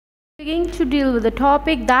Going to deal with the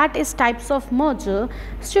topic that is types of merger.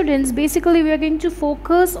 Students, basically we are going to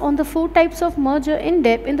focus on the 4 types of merger in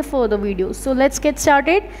depth in the further videos. So let's get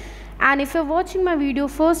started. And if you're watching my video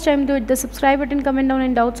first time, do hit the subscribe button, comment down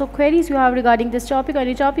any doubts or queries you have regarding this topic or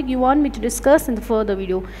any topic you want me to discuss in the further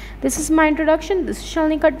video. This is my introduction. This is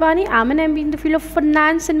Shalini Khatwani. I'm an MBA in the field of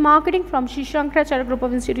finance and marketing from Shankaracharya Group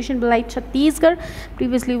of Institution, Bhilai, Chhattisgarh.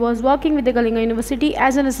 Previously was working with the Kalinga University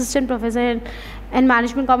as an assistant professor in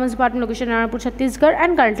Management Commerce Department, location Ranapur, Chhattisgarh,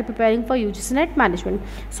 and currently preparing for UgCnet Management.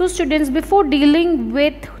 So students, before dealing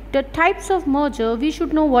with the types of merger, we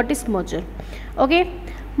should know what is merger. Okay.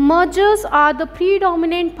 Mergers are the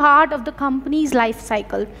predominant part of the company's life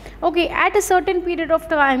cycle. Okay, at a certain period of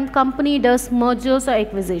time, company does mergers or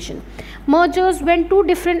acquisition. Mergers when 2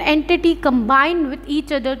 different entities combine with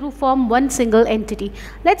each other to form one single entity.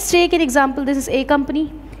 Let's take an example. This is A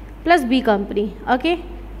company plus B company. Okay,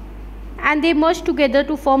 and they merge together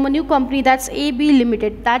to form a new company, that's AB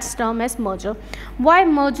Limited. That's termed as merger. Why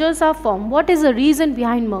mergers are formed? What is the reason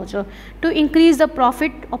behind merger? To increase the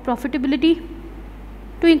profit or profitability,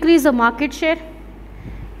 to increase the market share,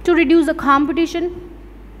 to reduce the competition,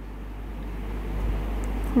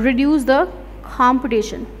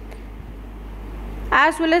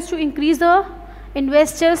 as well as to increase the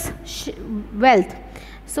investors' wealth.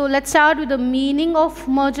 So let's start with the meaning of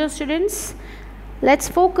merger, students. Let's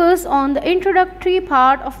focus on the introductory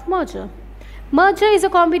part of merger. Merger is a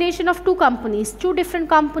combination of 2 companies, 2 different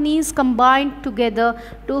companies combined together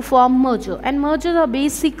to form merger. And mergers are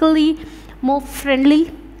basically more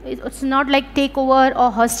friendly. It's not like takeover or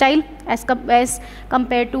hostile as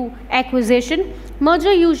compared to acquisition.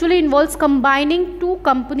 Merger usually involves combining 2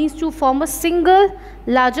 companies to form a single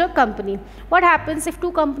larger company. What happens if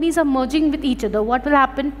 2 companies are merging with each other? What will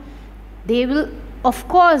happen? They will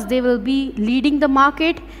be leading the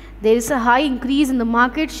market. There is a high increase in the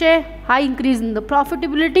market share, high increase in the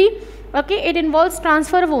profitability. Okay, it involves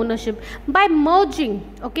transfer of ownership. By merging,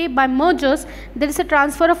 okay, by mergers, there is a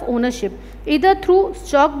transfer of ownership either through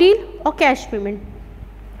stock deal or cash payment.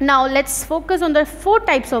 Now let's focus on the 4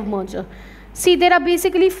 types of merger. See, there are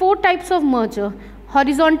basically 4 types of merger.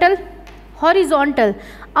 Horizontal,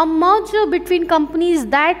 a merger between companies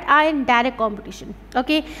that are in direct competition.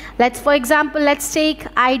 Okay, for example, let's take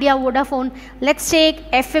Idea, Vodafone. Let's take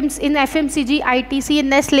FMCG, ITC and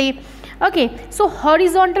Nestle. Okay, so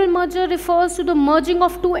horizontal merger refers to the merging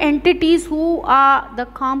of 2 entities who are the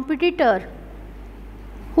competitor,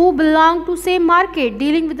 who belong to same market,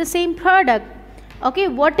 dealing with the same product. Okay,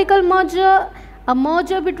 vertical merger, a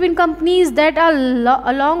merger between companies that are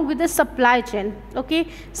along with the supply chain. Okay,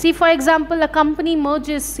 see, for example, a company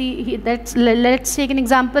merges, let's take an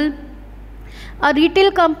example. A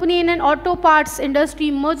retail company in an auto parts industry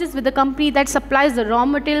merges with a company that supplies the raw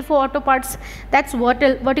material for auto parts. That's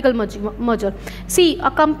vertical merger. See, a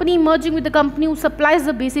company merging with a company who supplies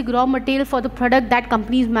the basic raw material for the product that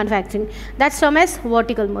company is manufacturing. That's termed as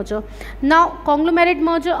vertical merger. Now, conglomerate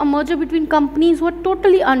merger, a merger between companies who are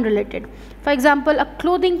totally unrelated. For example, a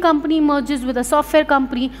clothing company merges with a software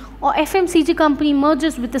company, or FMCG company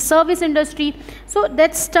merges with the service industry. So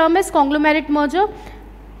that's termed as conglomerate merger.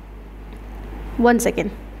 One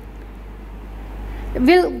second.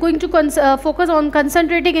 We're going to focus on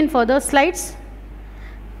concentrating in further slides.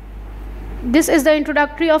 This is the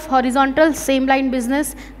introductory of horizontal, same line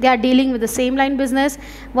business. They are dealing with the same line business.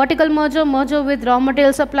 Vertical merger, merger with raw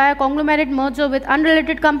material supplier. Conglomerate merger with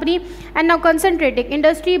unrelated company. And now concentrating,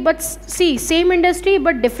 industry, but see, same industry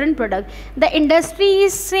but different product. The industry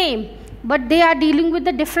is same, but they are dealing with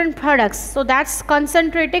the different products. So that's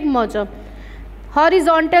concentrating merger.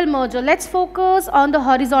 Horizontal merger. Let's focus on the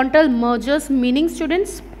horizontal mergers meaning,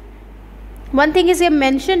 students. One thing is here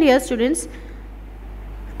mentioned here, students.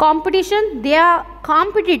 Competition, they are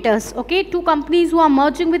competitors. Okay, 2 companies who are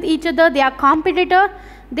merging with each other, they are competitor.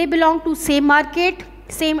 They belong to same market,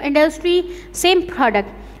 same industry, same product.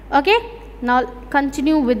 Okay, now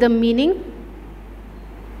continue with the meaning.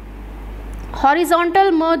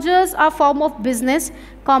 Horizontal mergers are form of business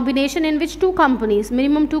combination in which 2 companies,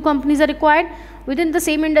 minimum 2 companies are required within the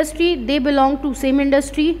same industry. They belong to same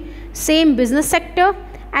industry, same business sector,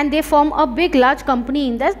 and they form a big large company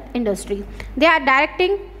in that industry. They are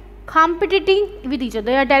competing with each other.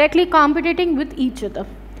 They are directly competing with each other.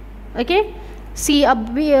 Okay, see, a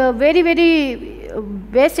very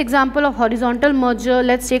best example of horizontal merger.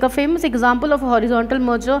 Let's take a famous example of a horizontal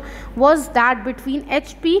merger was that between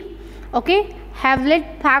HP, okay,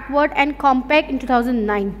 Hewlett Packard and Compaq in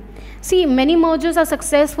 2009. See, many mergers are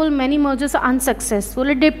successful, many mergers are unsuccessful.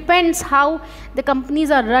 It depends how the companies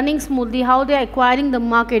are running smoothly, how they are acquiring the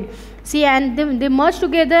market. See, and they merged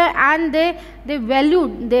together, and they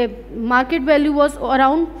valued, their market value was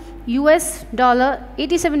around US dollar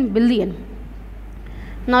 87 billion.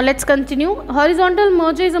 Now let's continue. Horizontal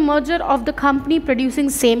merger is a merger of the company producing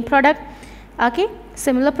same product, okay,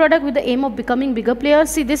 similar product, with the aim of becoming bigger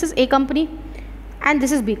players. See, this is A company and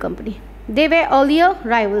this is B company. They were earlier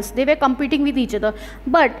rivals, they were competing with each other,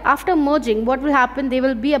 but after merging, what will happen? They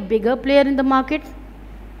will be a bigger player in the market,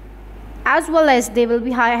 as well as they will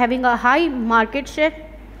be having a high market share.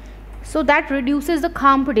 So that reduces the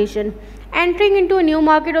competition. Entering into a new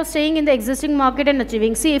market or staying in the existing market and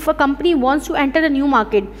achieving. See, if a company wants to enter a new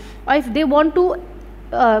market, or if they want to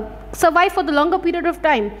survive for the longer period of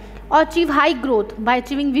time, or achieve high growth by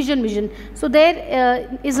achieving vision, so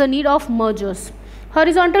there is a need of mergers.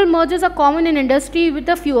 Horizontal mergers are common in industry with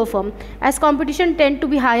a fewer firm, as competition tend to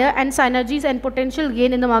be higher and synergies and potential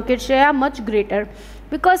gain in the market share are much greater.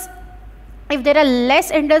 Because if there are less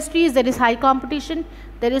industries, there is high competition.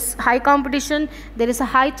 There is high competition, there is a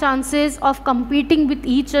high chances of competing with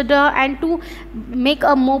each other and to make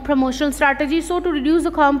a more promotional strategy. So to reduce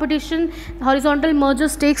the competition, horizontal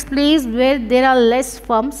mergers takes place where there are less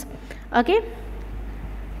firms. Okay.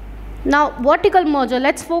 Now vertical merger,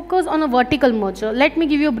 let's focus on a vertical merger. Let me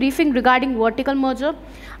give you a briefing regarding vertical merger.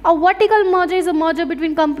 A vertical merger is a merger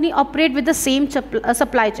between companies operate with the same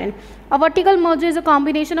supply chain. A vertical merger is a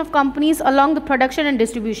combination of companies along the production and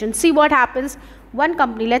distribution. See what happens. One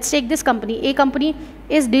company, let's take this company, A company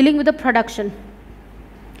is dealing with the production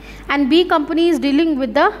and B company is dealing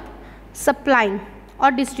with the supplying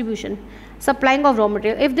or distribution, supplying of raw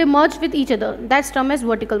material. If they merge with each other, that's termed as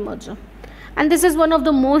vertical merger. And this is one of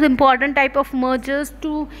the most important type of mergers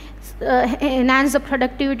to enhance the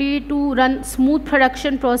productivity, to run smooth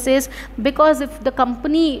production process. Because if the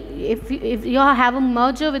company, if you have a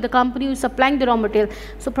merger with the company who is supplying the raw material,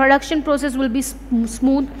 so production process will be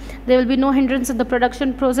smooth, there will be no hindrance in the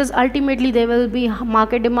production process. Ultimately there will be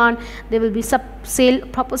market demand, there will be sale,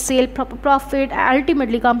 proper profit.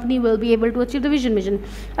 Ultimately company will be able to achieve the vision.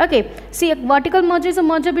 Okay, see, a vertical merger is a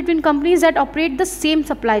merger between companies that operate the same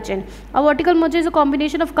supply chain. A vertical merger is a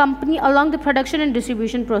combination of company along the production and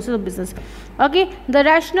distribution process of business. Okay, the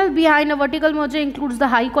rationale behind a vertical merger includes the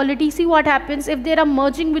high quality. See what happens if they are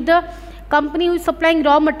merging with the company who is supplying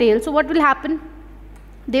raw material. So what will happen?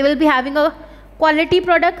 They will be having a quality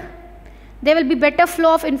product, there will be better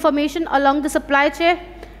flow of information along the supply chain.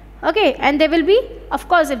 Okay, and there will be, of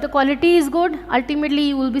course, if the quality is good, ultimately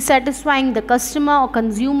you will be satisfying the customer or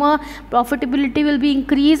consumer, profitability will be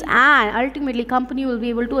increased, and ultimately company will be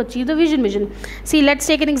able to achieve the vision. See, let's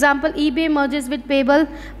take an example. eBay merges with Paypal,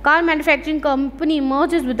 car manufacturing company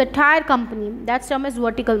merges with the tire company. That's termed as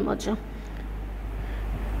vertical merger.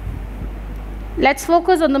 Let's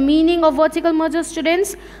focus on the meaning of vertical merger,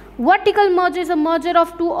 students. Vertical merger is a merger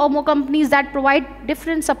of two or more companies that provide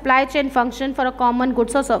different supply chain function for a common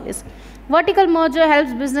goods or service. Vertical merger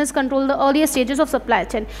helps business control the earlier stages of supply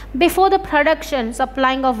chain before the production,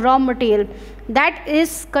 supplying of raw material. That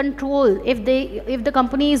is control if the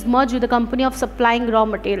company is merged with the company of supplying raw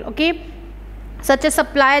material. Okay, such a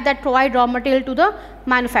supplier that provide raw material to the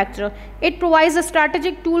manufacturer. It provides a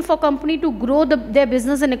strategic tool for company to grow their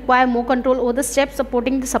business and acquire more control over the steps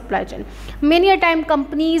supporting the supply chain. Many a time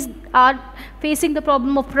companies are facing the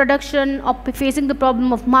problem of production, or facing the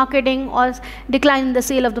problem of marketing, or decline in the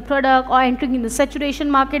sale of the product, or entering in the saturation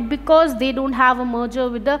market because they don't have a merger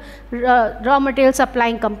with the raw material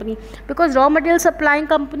supplying company. Because raw material supplying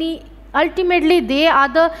company, ultimately they are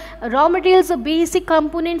the raw materials, a basic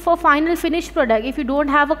component for final finished product. If you don't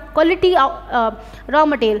have a quality raw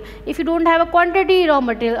material, if you don't have a quantity raw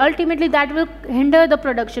material, ultimately that will hinder the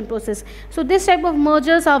production process. So this type of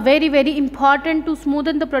mergers are very, very important to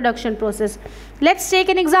smoothen the production process. Let's take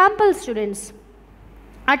an example, students.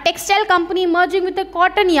 A textile company merging with a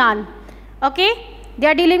cotton yarn. Okay, they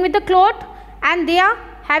are dealing with the cloth and they are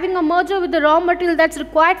having a merger with the raw material that's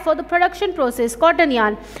required for the production process. Cotton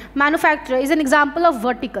yarn manufacturer is an example of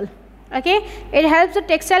vertical. Okay, it helps the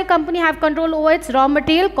textile company have control over its raw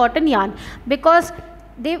material, cotton yarn, because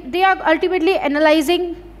they are ultimately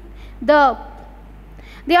analyzing the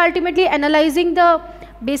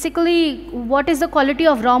basically what is the quality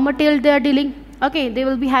of raw material they are dealing. Okay, they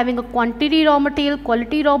will be having a quantity raw material,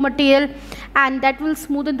 quality raw material, and that will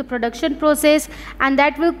smoothen the production process, and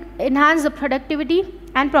that will enhance the productivity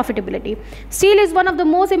and profitability. Steel is one of the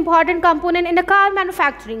most important component in a car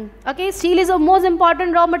manufacturing. Okay, steel is the most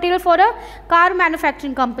important raw material for a car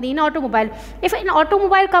manufacturing company in automobile. If an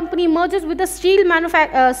automobile company merges with a steel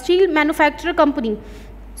manufacturer company,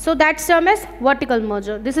 So that's termed as vertical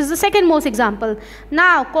merger. This is the second most example.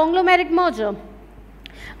 Now conglomerate merger.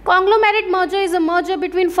 Conglomerate merger is a merger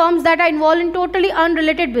between firms that are involved in totally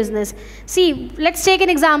unrelated business. See, let's take an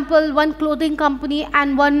example, one clothing company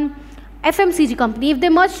and one FMCG company. If they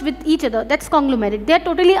merge with each other, that's conglomerate. They are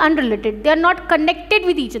totally unrelated. They are not connected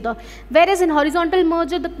with each other. Whereas in horizontal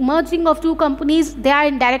merger, the merging of two companies, they are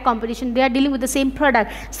in direct competition. They are dealing with the same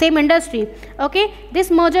product, same industry. Okay,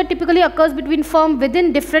 this merger typically occurs between firms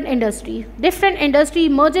within different industry. Different industry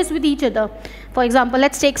merges with each other. For example,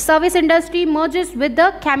 let's take service industry merges with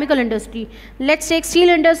the chemical industry. Let's take steel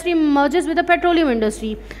industry merges with the petroleum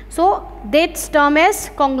industry. So that's termed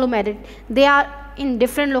as conglomerate. They are in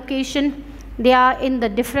different location, they are in the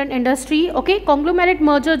different industry. Okay, conglomerate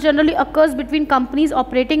merger generally occurs between companies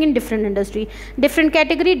operating in different industry, different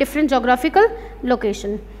category, different geographical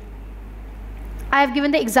location. I have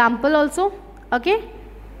given the example also. Okay,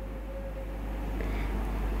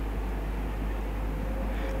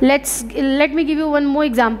 let me give you one more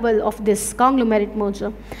example of this conglomerate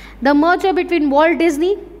merger. The merger between Walt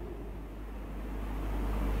Disney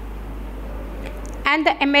and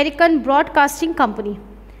the American Broadcasting Company,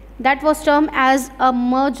 that was termed as a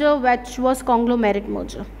merger which was conglomerate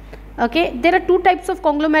merger. Okay, there are two types of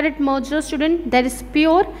conglomerate merger, student. There is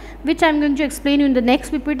pure, which I am going to explain you in the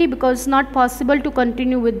next PPT because it's not possible to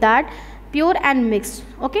continue with that. Pure and mixed.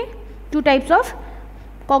 Okay, two types of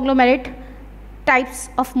conglomerate types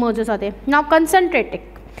of mergers are there. Now concentric.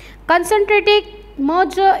 Concentric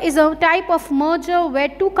merger is a type of merger where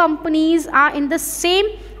two companies are in the same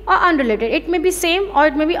or unrelated. It may be same or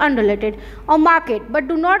it may be unrelated or market but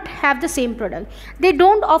do not have the same product. They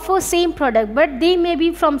don't offer same product but they may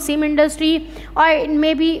be from same industry or it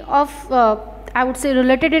may be of I would say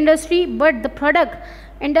related industry, but the product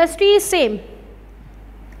industry is same.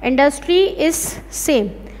 Industry is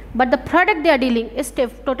same but the product they are dealing is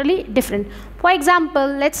totally different. For example,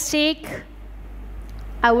 let's take,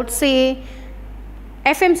 I would say,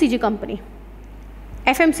 FMCG company.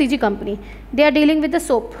 FMCG company, they are dealing with the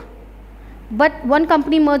soap, but one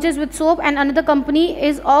company merges with soap and another company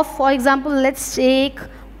is of, for example, let's take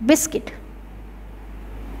biscuit.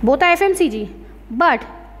 Both are FMCG, but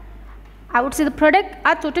I would say the product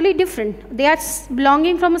are totally different. They are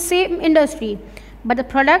belonging from the same industry, but the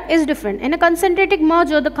product is different. In a concentric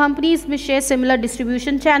merger, the companies may share similar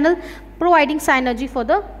distribution channel, providing synergy for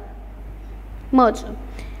the merger.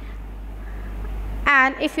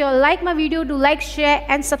 And if you like my video, do like, share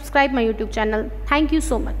and subscribe my YouTube channel. Thank you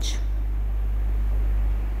so much.